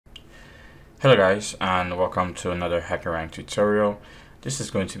Hello guys, and welcome to another Hackerrank tutorial. This is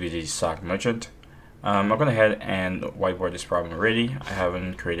going to be the sock merchant. I'm going ahead and whiteboard this problem already. I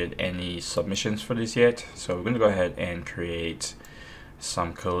haven't created any submissions for this yet, so we're going to go ahead and create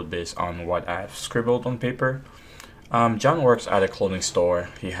some code based on what I've scribbled on paper. John works at a clothing store.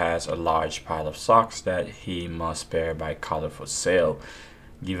 He has a large pile of socks that he must pair by color for sale.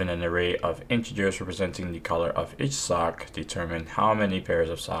 Given an array of integers representing the color of each sock, determine how many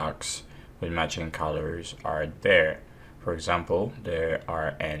pairs of socks with matching colors are there. For example, there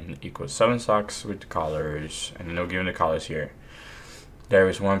are n equals 7 socks with colors, and given the colors here, there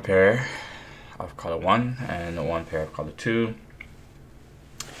is one pair of color 1 and one pair of color 2.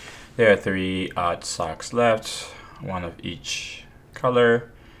 There are 3 odd socks left, one of each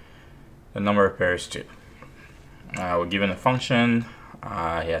color. The number of pairs 2. We're given a function. He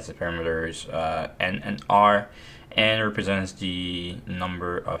has the parameters n and r. N represents the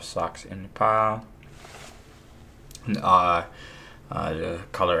number of socks in the pile, and the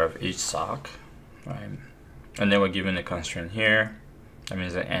color of each sock, right? And then we're given a constraint here. That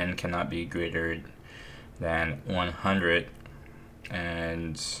means that n cannot be greater than 100,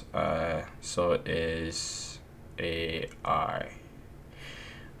 and so it is a I.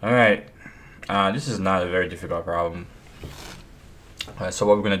 All right, this is not a very difficult problem. So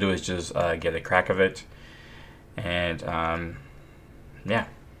what we're gonna do is just get a crack of it. And yeah,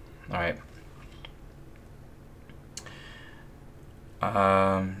 all right.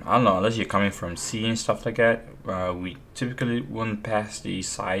 I don't know, unless you're coming from C and stuff like that, we typically wouldn't pass the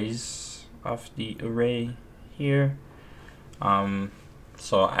size of the array here.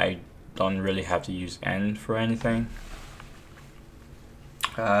 So I don't really have to use n for anything.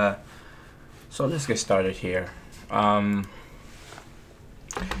 So let's get started here.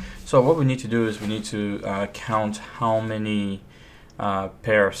 So what we need to do is we need to count how many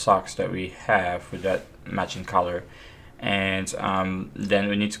pair of socks that we have with that matching color, and then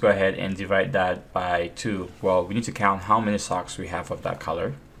we need to go ahead and divide that by 2. Well, we need to count how many socks we have of that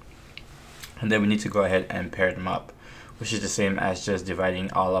color, and then we need to go ahead and pair them up, which is the same as just dividing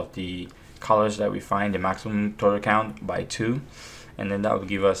all of the colors that we find, the maximum total count, by 2, and then that will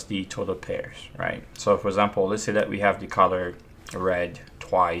give us the total pairs, right? So for example, let's say that we have the color red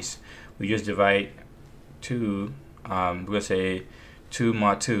twice. We just divide 2. We're going to say 2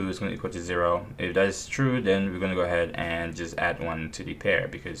 mod 2 is going to equal to 0. If that is true, then we're going to go ahead and just add 1 to the pair,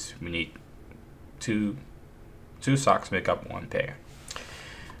 because we need two socks make up 1 pair.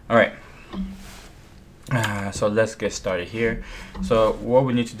 All right. So let's get started here. So what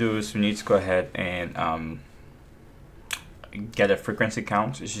we need to do is we need to go ahead and get a frequency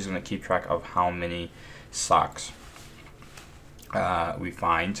count. It's just going to keep track of how many socks we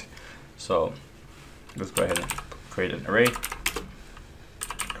find. So let's go ahead and create an array.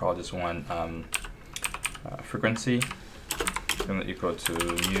 Call this one frequency. It's going to equal to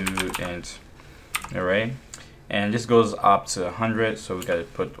new int array, and this goes up to 100. So we got to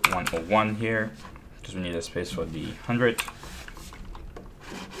put 101 here because we need a space for the 100.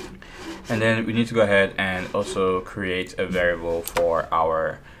 And then we need to go ahead and also create a variable for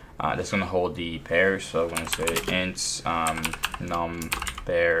our that's going to hold the pairs. So I'm going to say int num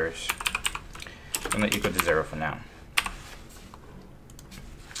pairs. I'm going to equal to 0 for now.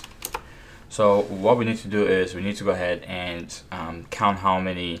 So what we need to do is we need to go ahead and count how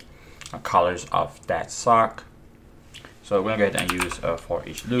many colors of that sock. So we're going to go ahead and use a for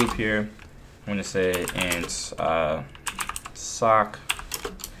each loop here. I'm going to say int sock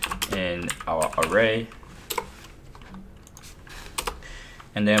in our array.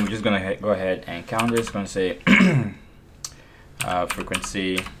 And then we're just going to go ahead and count this. Going to say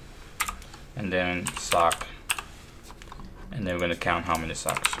frequency, and then sock, and then we're going to count how many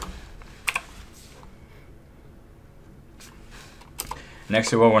socks.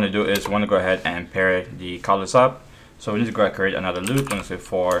 Next, what we want to do is we want to go ahead and pair the colors up. So we need to go ahead and create another loop. I'm going to say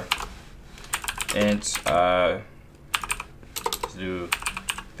for int let's do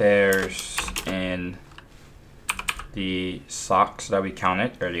pairs in the socks that we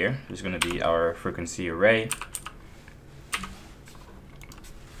counted earlier. This is going to be our frequency array.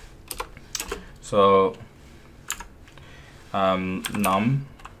 So num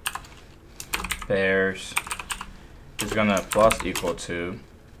pairs is going to plus equal to,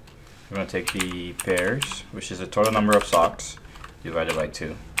 we're going to take the pairs, which is the total number of socks, divided by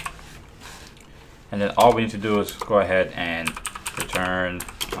 2. And then all we need to do is go ahead and return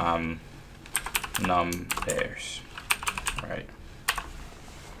num pairs. Right.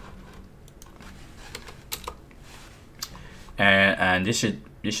 And this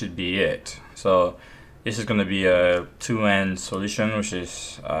should be it. So This is going to be a 2n solution, which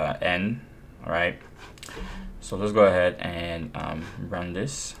is n All right, so let's go ahead and run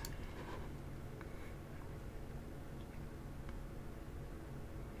this.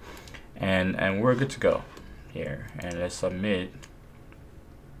 And we're good to go here, and let's submit,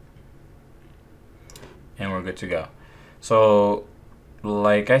 and we're good to go. So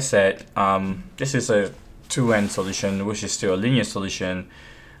like I said, this is a two-end solution, which is still a linear solution.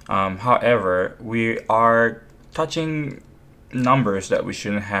 However, we are touching numbers that we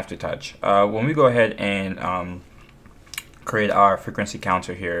shouldn't have to touch. When we go ahead and create our frequency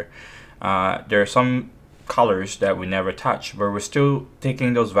counter here, there are some colors that we never touch, but we're still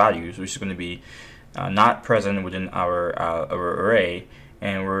taking those values, which is going to be not present within our array,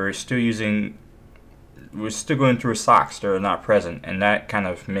 and we're still going through socks that are not present, and that kind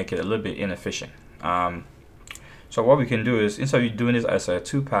of make it a little bit inefficient. So what we can do is, instead of doing this as a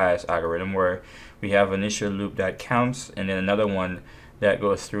two-pass algorithm where we have an initial loop that counts and then another one that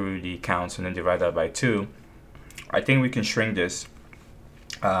goes through the counts and then divide that by 2, I think we can shrink this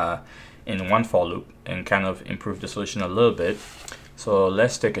in one for loop and kind of improve the solution a little bit. So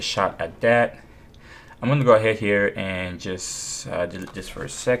let's take a shot at that. I'm going to go ahead here and just delete this for a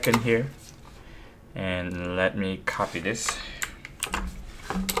second here, and let me copy this,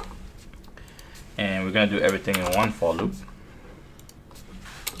 and we're going to do everything in one for loop.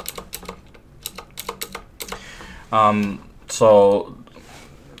 So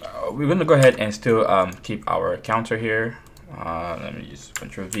we're going to go ahead and still keep our counter here. Let me use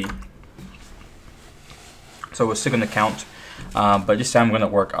Ctrl V. So we're still going to count, but this time we're going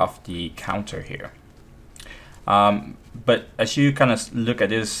to work off the counter here. But as you kind of look at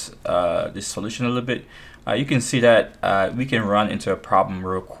this this solution a little bit, you can see that we can run into a problem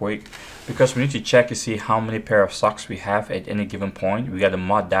real quick, because we need to check to see how many pair of socks we have at any given point. We got to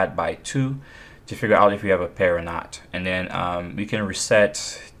mod that by 2 to figure out if we have a pair or not, and then we can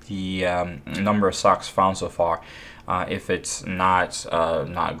reset the number of socks found so far if it's not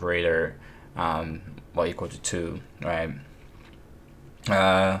greater or equal to 2, right?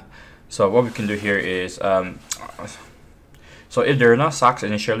 So what we can do here is, so if there are not socks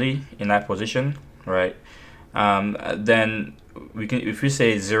initially in that position, right, then we can, if we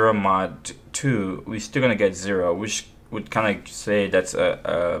say 0 mod 2, we're still gonna get 0, which would kind of say that's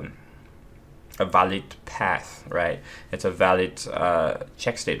a valid path, right? It's a valid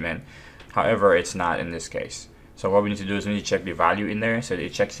check statement. However, it's not in this case. So what we need to do is we need to check the value in there, so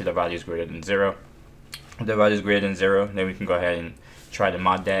it checks if the value is greater than 0. If the value is greater than 0, then we can go ahead and try to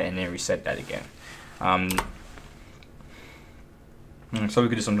mod that and then reset that again. So we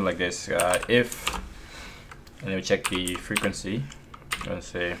could do something like this. If, and then we check the frequency. I'm gonna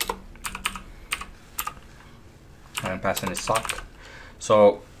say, I'm passing the sock.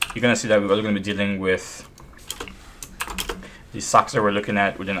 So you're gonna see that we're also gonna be dealing with the socks that we're looking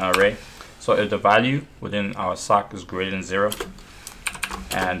at within our array. So if the value within our sock is greater than 0,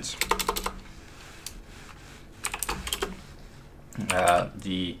 and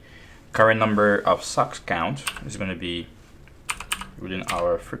the current number of socks count is going to be within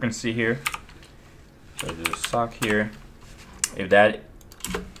our frequency here. So there's a sock here. If that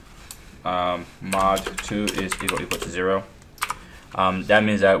mod 2 is equal to 0, that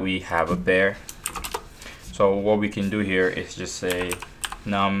means that we have a pair. So what we can do here is just say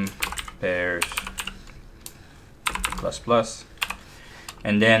num pairs plus plus,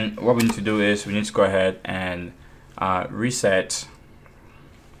 and then what we need to do is we need to go ahead and reset.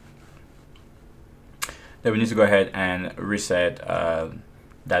 Then we need to go ahead and reset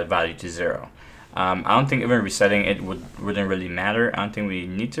that value to 0. I don't think even resetting it wouldn't really matter. I don't think we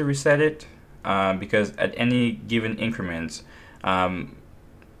need to reset it because at any given increments,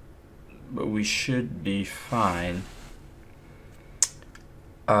 we should be fine.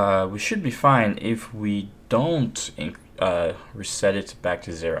 We should be fine if we don't reset it back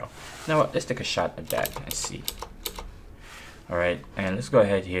to 0. You know what? Let's take a shot at that and see. All right, and let's go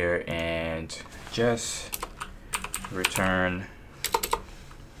ahead here and just return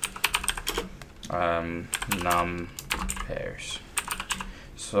num pairs.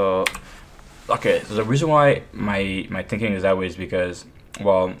 So okay, so the reason why my thinking is that way is because,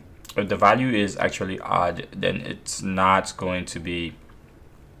 well, if the value is actually odd, then it's not going to be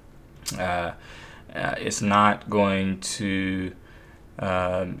it's not going to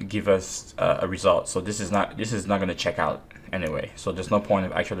give us a result. So this is not going to check out anyway. So there's no point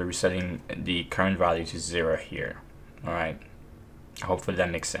of actually resetting the current value to 0 here. All right. Hopefully that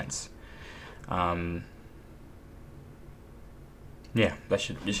makes sense. Yeah, this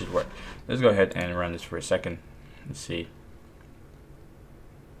should work. Let's go ahead and run this for a second. Let's see.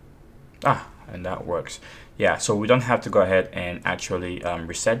 And that works. Yeah, so we don't have to go ahead and actually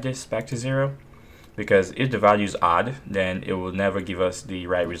reset this back to 0, because if the value is odd, then it will never give us the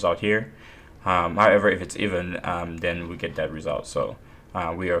right result here. However, if it's even, then we get that result. So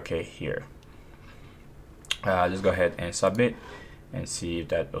we're okay here. Let's go ahead and submit and see if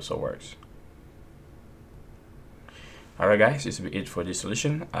that also works. Alright guys, this will be it for this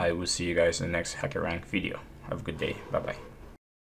solution. I will see you guys in the next Hackerrank video. Have a good day. Bye bye.